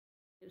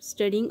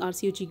studying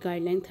RCOG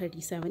Guideline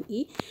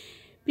 37E.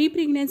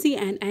 Pre-pregnancy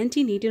and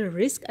antenatal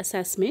risk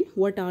assessment.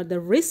 What are the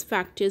risk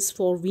factors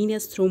for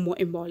venous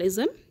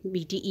thromboembolism,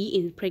 VTE,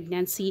 in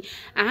pregnancy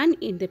and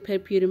in the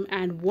puerperium,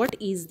 and what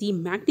is the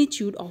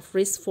magnitude of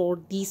risk for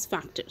these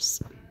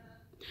factors?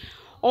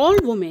 All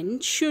women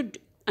should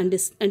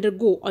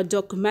undergo a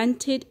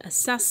documented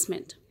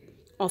assessment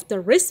of the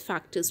risk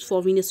factors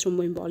for venous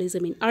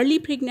thromboembolism in early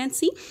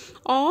pregnancy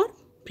or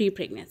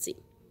pre-pregnancy.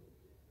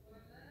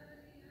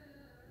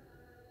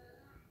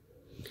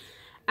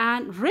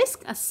 And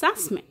risk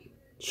assessment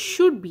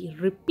should be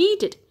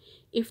repeated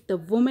if the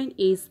woman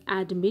is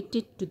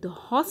admitted to the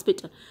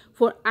hospital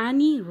for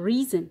any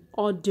reason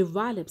or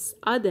develops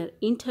other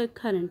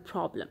intercurrent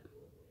problem.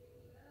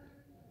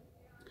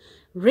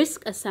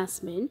 Risk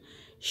assessment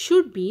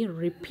should be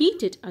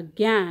repeated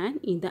again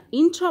in the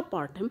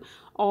intrapartum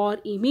or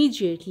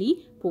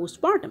immediately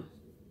postpartum.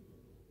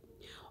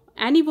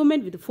 Any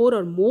woman with 4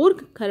 or more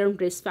current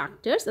risk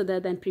factors other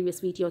than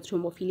previous VT or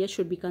thrombophilia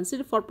should be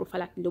considered for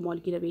prophylactic low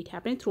molecular weight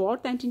heparin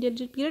throughout the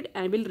antenatal period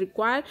and will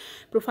require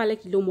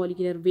prophylactic low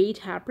molecular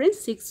weight heparin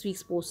 6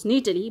 weeks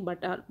postnatally,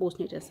 but a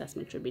postnatal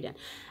assessment should be done.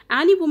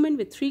 Any woman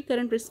with 3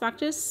 current risk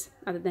factors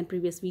other than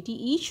previous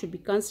VTE should be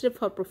considered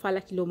for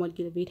prophylactic low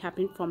molecular weight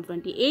heparin from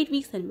 28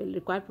 weeks and will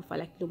require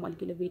prophylactic low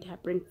molecular weight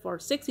heparin for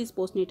 6 weeks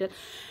postnatal,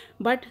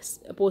 but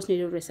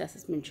postnatal risk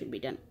assessment should be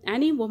done.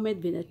 Any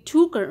woman with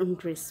 2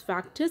 current risk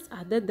factors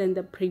other than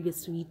the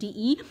previous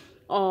VTE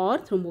or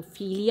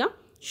thrombophilia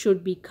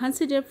should be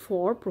considered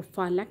for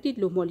prophylactic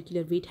low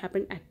molecular weight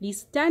heparin at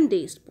least 10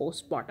 days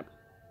postpartum.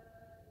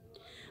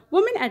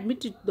 Women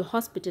admitted to the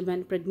hospital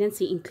when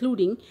pregnancy,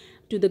 including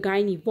to the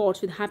gynae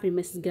wards with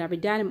hyperemesis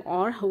gravidarum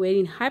or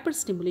ovarian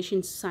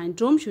hyperstimulation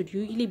syndrome, should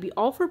usually be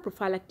offered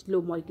prophylactic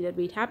low molecular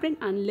weight heparin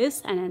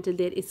unless and until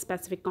there is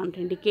specific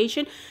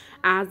contraindication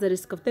as the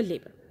risk of the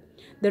labor.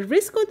 The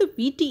risk of the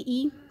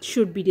VTE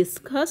should be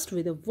discussed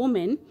with a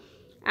woman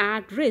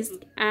at risk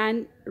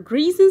and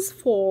reasons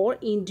for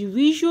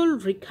individual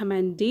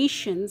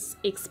recommendations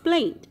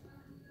explained.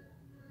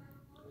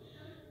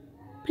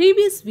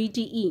 Previous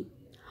VTE.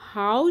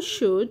 How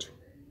should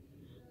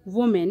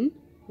women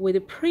with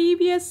a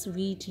previous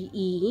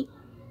VTE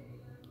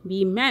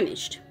be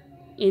managed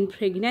in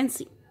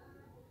pregnancy?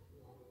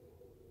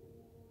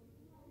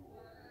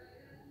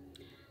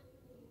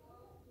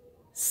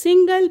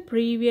 Single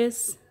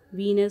previous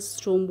venous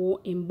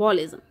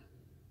thromboembolism.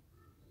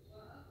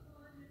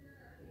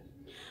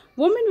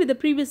 Women with a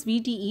previous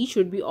VTE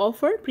should be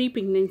offered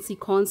pre-pregnancy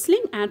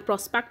counseling and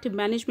prospective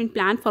management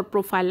plan for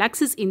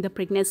prophylaxis in the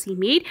pregnancy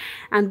made,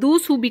 and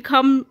those who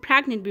become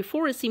pregnant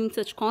before receiving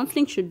such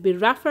counseling should be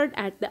referred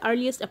at the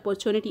earliest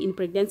opportunity in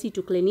pregnancy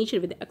to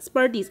clinician with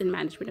expertise in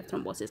management of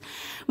thrombosis.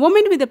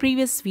 Women with a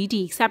previous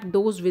VTE, except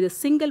those with a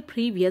single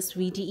previous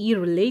VTE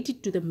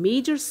related to the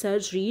major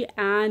surgery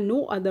and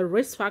no other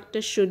risk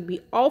factors, should be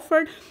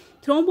offered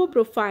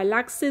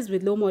thromboprophylaxis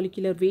with low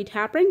molecular weight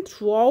heparin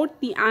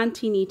throughout the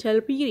antenatal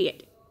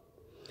period.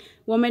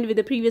 Women with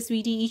a previous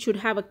VTE should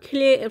have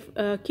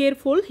a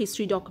careful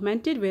history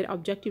documented. Where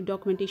objective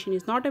documentation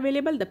is not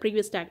available, the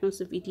previous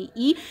diagnosis of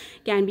VTE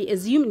can be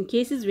assumed in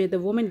cases where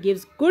the woman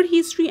gives good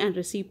history and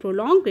receives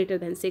prolonged greater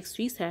than 6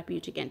 weeks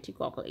therapeutic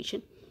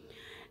anticoagulation.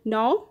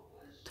 Now,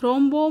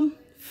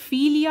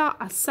 thrombophilia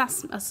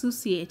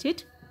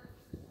associated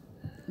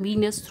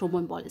venous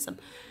thromboembolism.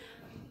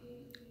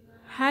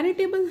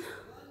 Heritable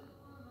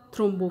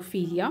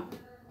thrombophilia.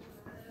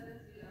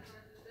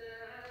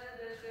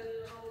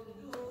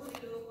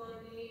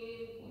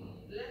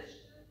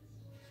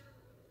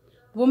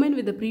 Women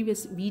with the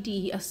previous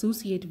VTE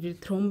associated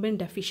with thrombin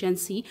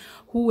deficiency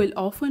who will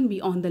often be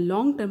on the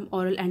long-term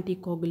oral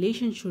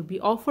anticoagulation should be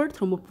offered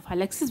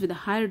thromboprophylaxis with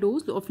a higher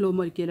dose of low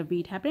molecular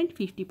weight heparin,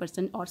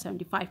 50% or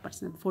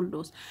 75% of the full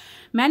dose.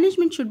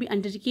 Management should be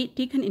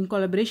undertaken in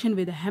collaboration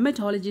with a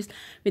hematologist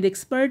with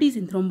expertise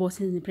in thrombosis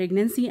in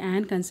pregnancy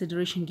and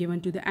consideration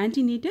given to the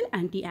antenatal,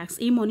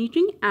 anti-AXA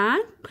monitoring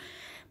and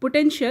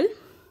potential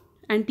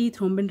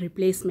antithrombin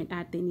replacement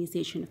at the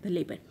initiation of the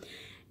labor.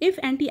 If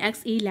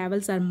anti-AXA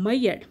levels are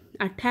measured,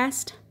 a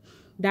test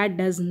that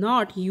does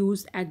not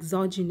use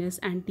exogenous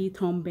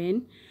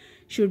antithrombin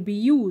should be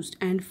used,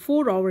 and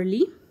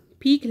 4-hourly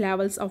peak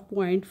levels of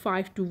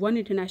 0.5 to 1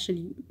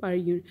 international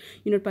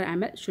unit per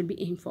ml should be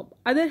aimed for.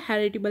 Other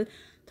heritable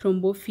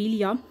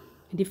thrombophilia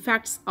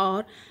defects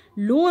are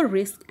lower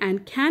risk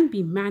and can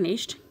be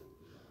managed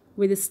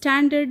with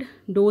standard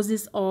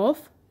doses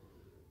of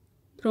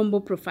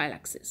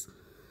thromboprophylaxis.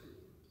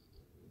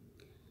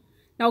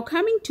 Now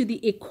coming to the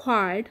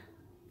acquired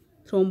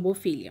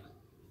thrombophilia.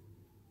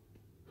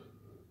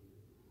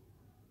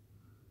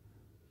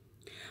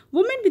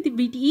 Women with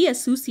VTE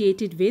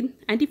associated with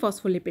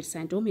antiphospholipid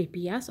syndrome,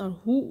 APS, or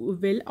who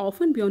will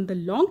often be on the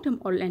long-term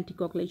oral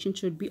anticoagulation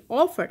should be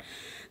offered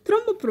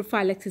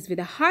thromboprophylaxis with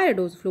a higher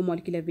dose of low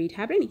molecular weight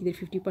heparin, either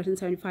 50%,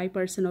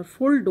 75% or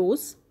full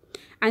dose,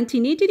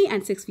 antenatally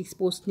and 6 weeks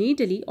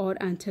postnatally, or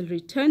until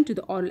return to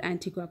the oral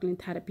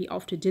anticoagulant therapy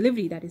after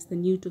delivery. That is the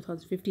new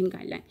 2015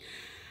 guideline.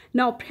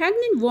 Now,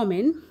 pregnant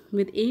women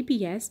with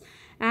APS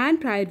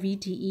and prior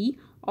VTE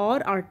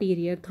or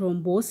arterial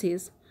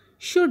thrombosis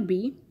should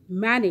be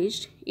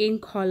managed in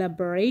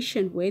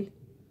collaboration with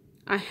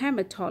a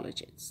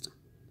hematologist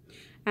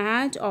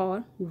and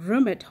or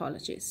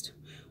rheumatologist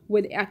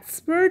with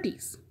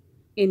expertise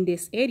in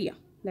this area.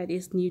 That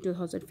is new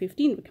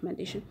 2015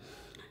 recommendation.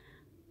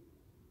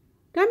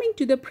 Coming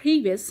to the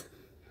previous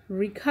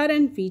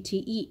recurrent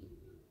VTE,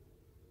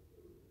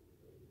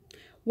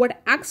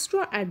 what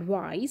extra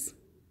advice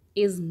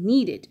is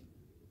needed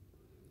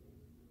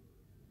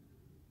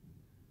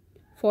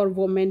for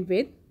women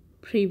with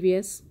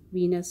previous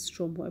venous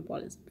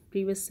thromboembolism,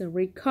 previous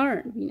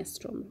recurrent venous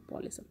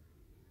thromboembolism?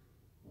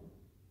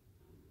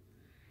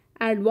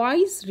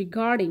 Advice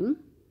regarding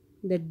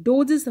the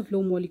doses of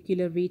low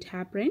molecular weight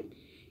heparin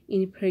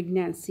in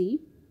pregnancy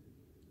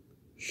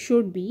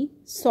should be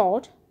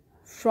sought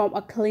from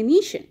a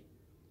clinician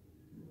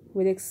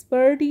with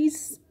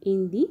expertise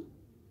in the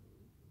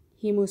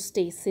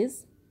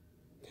hemostasis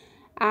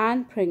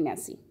and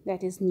pregnancy.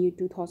 That is new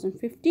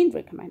 2015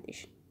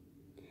 recommendation.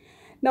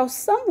 Now,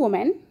 some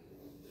women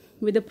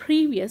with a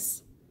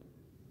previous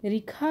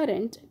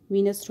recurrent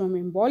venous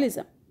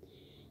thromboembolism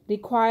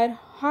require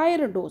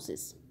higher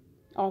doses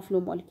of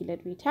low molecular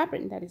weight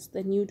heparin. That is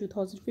the new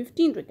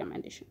 2015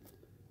 recommendation.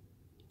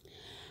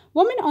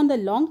 Women on the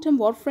long-term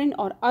warfarin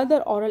or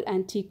other oral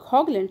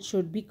anticoagulants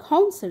should be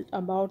counseled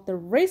about the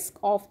risk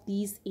of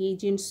these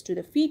agents to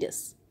the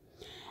fetus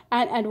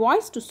and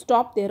advised to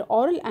stop their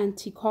oral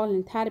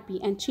anticoagulant therapy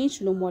and change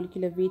to low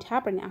molecular weight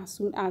heparin as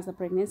soon as the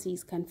pregnancy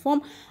is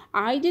confirmed,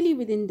 ideally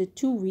within the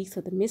 2 weeks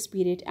of the missed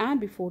period and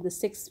before the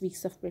 6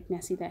 weeks of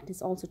pregnancy. That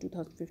is also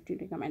 2015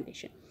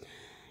 recommendation.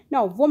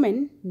 Now,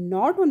 women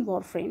not on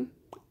warfarin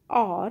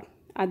or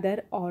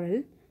other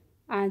oral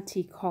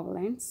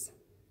anticoagulants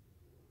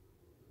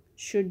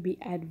should be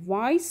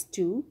advised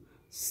to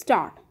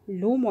start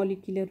low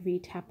molecular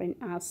weight heparin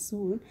as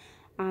soon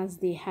as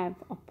they have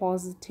a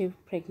positive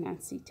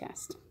pregnancy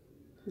test.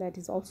 That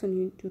is also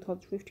new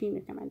 2015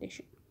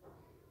 recommendation.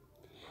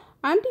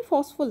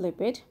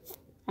 Antiphospholipid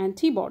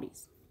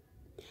antibodies.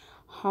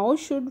 How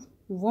should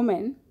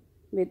women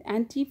with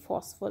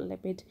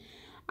antiphospholipid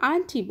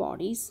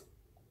antibodies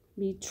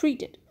be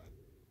treated?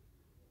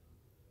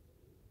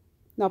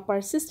 Now,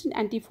 persistent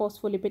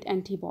antiphospholipid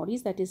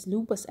antibodies, that is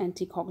lupus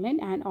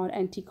anticoagulant and or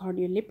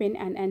anticardiolipin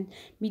and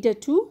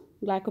beta-2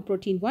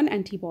 glycoprotein 1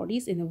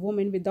 antibodies in a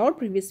woman without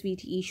previous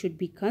VTE should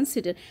be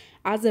considered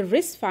as a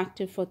risk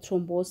factor for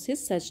thrombosis,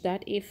 such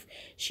that if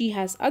she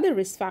has other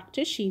risk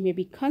factors, she may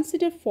be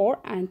considered for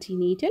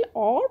antenatal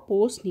or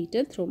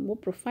postnatal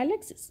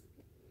thromboprophylaxis.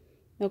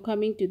 Now,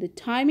 coming to the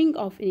timing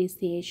of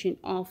initiation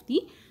of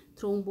the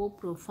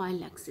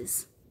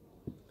thromboprophylaxis.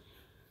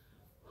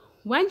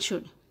 When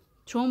should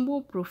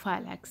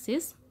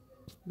thromboprophylaxis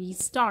be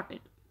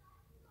started?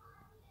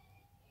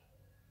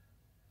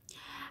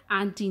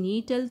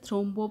 Antenatal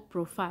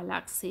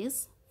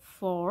thromboprophylaxis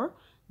for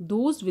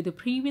those with a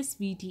previous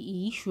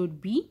VTE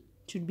should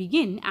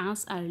begin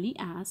as early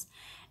as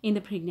in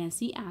the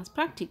pregnancy as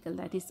practical.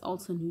 That is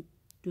also new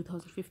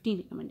 2015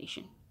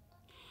 recommendation.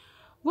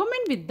 Women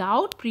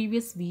without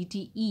previous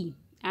VTE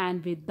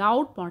and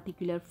without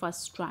particular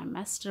first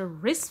trimester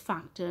risk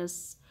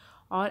factors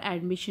or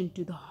admission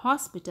to the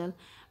hospital,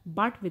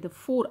 but with the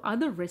 4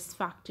 other risk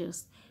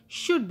factors,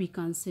 should be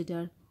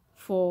considered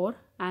for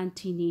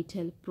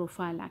antenatal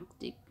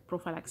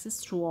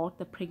prophylaxis throughout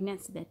the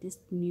pregnancy. That is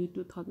new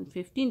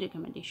 2015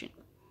 recommendation.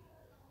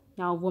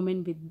 Now,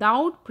 women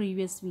without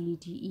previous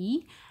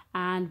VTE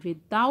and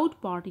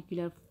without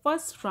particular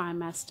first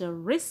trimester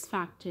risk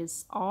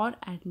factors or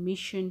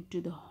admission to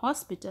the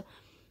hospital,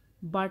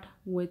 but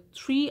with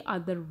 3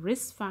 other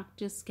risk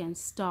factors, can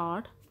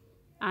start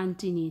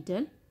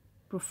antenatal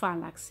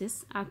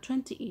prophylaxis at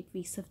 28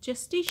 weeks of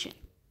gestation.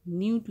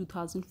 New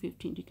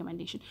 2015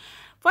 recommendation.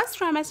 First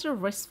trimester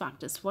risk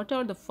factors. What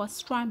are the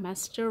first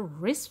trimester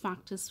risk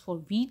factors for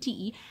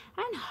VTE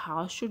and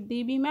how should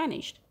they be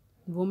managed?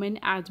 Women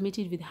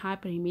admitted with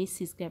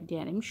hyperemesis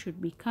gravidarum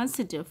should be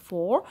considered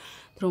for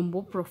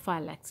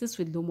thromboprophylaxis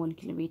with low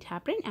molecular weight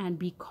heparin and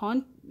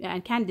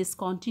can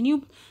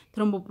discontinue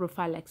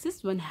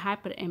thromboprophylaxis when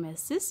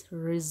hyperemesis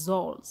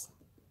resolves.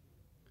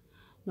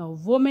 Now,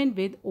 women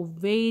with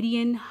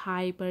ovarian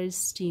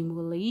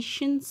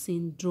hyperstimulation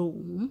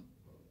syndrome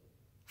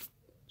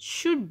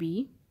should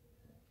be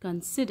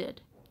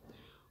considered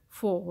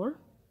for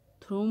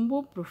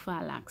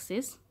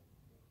thromboprophylaxis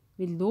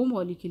with low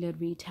molecular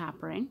weight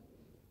heparin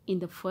in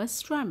the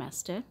first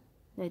trimester.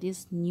 That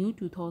is new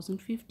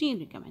 2015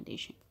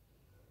 recommendation.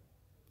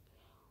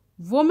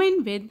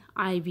 Women with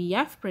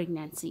IVF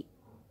pregnancy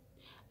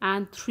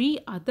and 3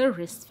 other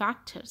risk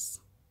factors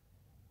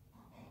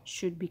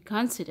should be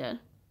considered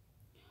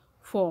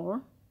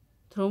for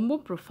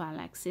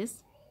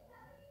thromboprophylaxis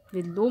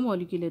with low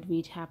molecular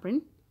weight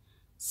heparin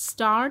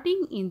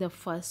starting in the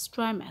first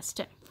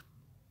trimester.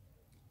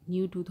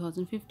 New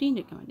 2015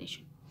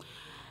 recommendation.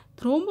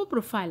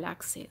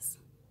 Thromboprophylaxis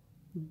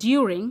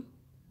during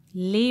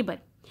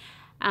labor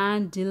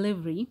and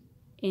delivery,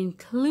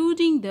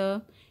 including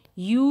the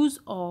use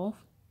of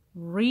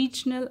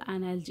regional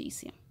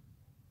analgesia.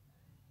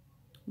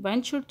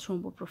 When should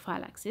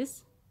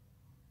thromboprophylaxis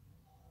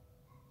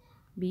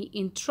be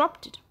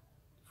interrupted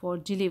for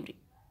delivery?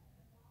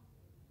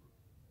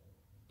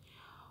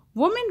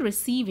 Women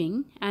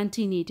receiving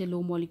antenatal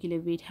low molecular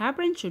weight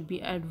heparin should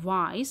be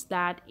advised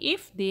that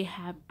if they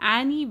have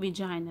any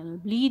vaginal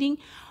bleeding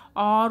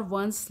or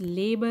once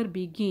labor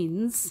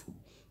begins,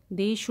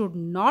 they should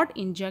not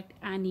inject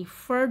any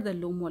further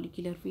low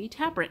molecular weight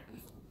heparin.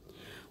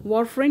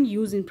 Warfarin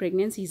use in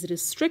pregnancy is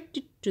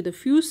restricted to the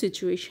few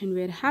situations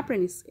where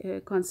heparin is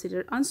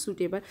considered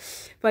unsuitable.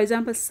 For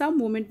example, some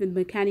women with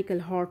mechanical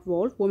heart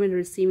valve, women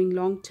receiving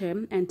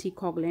long-term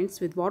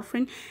anticoagulants with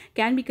warfarin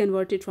can be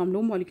converted from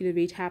low molecular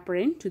weight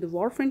heparin to the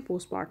warfarin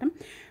postpartum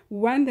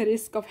when the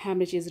risk of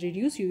hemorrhage is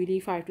reduced, usually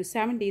 5 to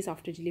 7 days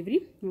after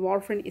delivery.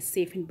 Warfarin is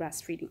safe in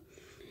breastfeeding.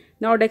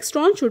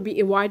 Nordextron should be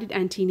avoided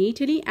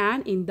antenatally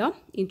and in the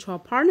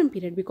intrapartum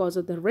period because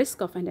of the risk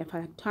of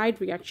anaphylactide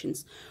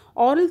reactions.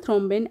 Oral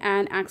thrombin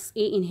and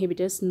AXA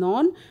inhibitors,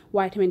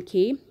 non-vitamin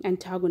K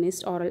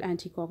antagonist oral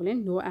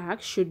anticoagulant,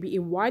 NOACs, should be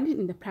avoided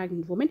in the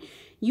pregnant woman.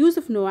 Use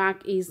of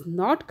NOAC is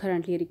not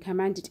currently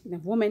recommended in the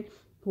women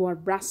who are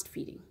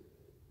breastfeeding.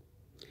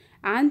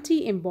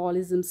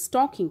 Anti-embolism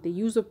stocking, the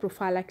use of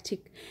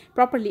prophylactic,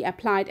 properly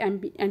applied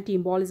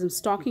anti-embolism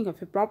stocking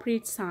of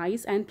appropriate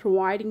size and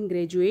providing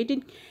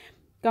graduated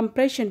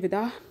compression with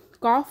a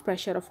cuff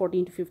pressure of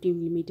 14 to 15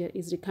 millimeter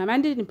is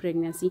recommended in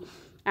pregnancy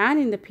and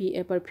in the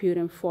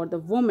puerperium for the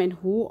women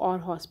who are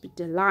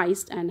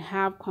hospitalized and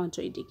have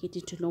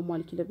contraindicated to low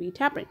molecular weight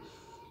heparin.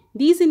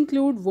 These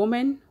include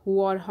women who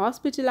are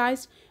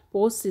hospitalized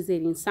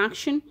post-cesarean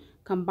section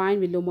combined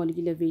with low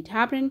molecular weight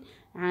heparin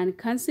and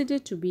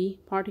considered to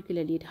be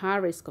particularly at high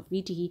risk of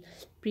VTE,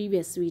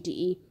 previous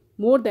VTE,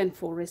 more than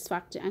 4 risk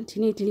factors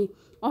antenatally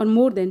or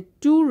more than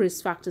 2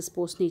 risk factors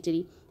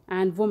postnatally,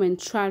 and women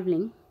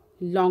traveling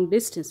long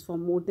distance for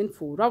more than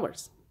 4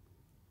 hours.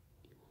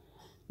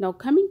 Now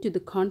coming to the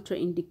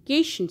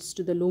contraindications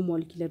to the low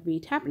molecular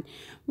weight heparin,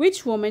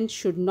 which women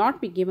should not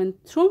be given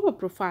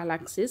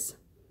thromboprophylaxis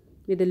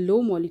with a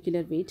low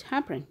molecular weight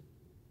heparin.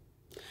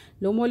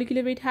 Low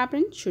molecular weight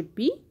heparin should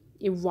be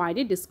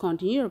avoided,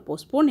 discontinued, or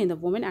postponed in the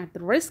woman at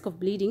the risk of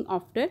bleeding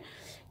after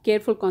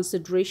careful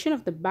consideration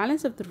of the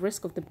balance of the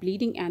risk of the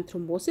bleeding and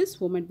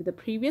thrombosis. Women with a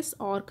previous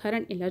or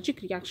current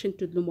allergic reaction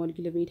to low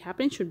molecular weight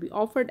heparin should be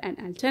offered an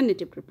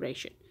alternative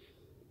preparation.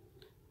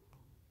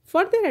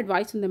 Further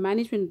advice on the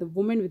management of the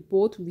woman with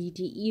both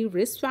VTE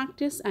risk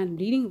factors and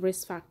bleeding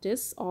risk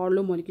factors or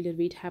low molecular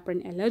weight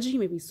heparin allergy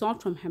may be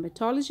sought from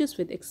hematologists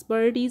with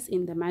expertise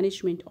in the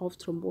management of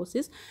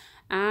thrombosis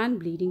and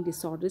bleeding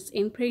disorders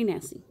in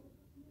pregnancy.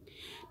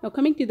 Now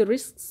coming to the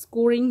risk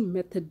scoring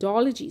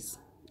methodologies,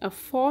 a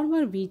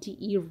formal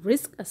VTE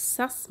risk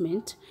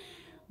assessment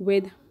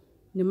with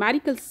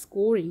numerical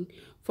scoring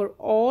for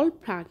all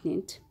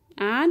pregnant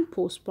and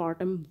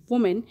postpartum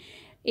women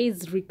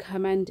is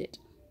recommended.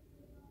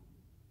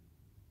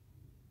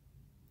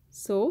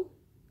 So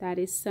that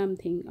is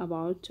something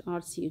about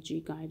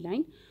RCOG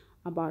guideline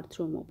about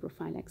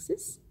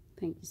thromboprophylaxis.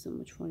 Thank you so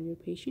much for your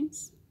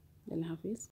patience. Allah Hafiz.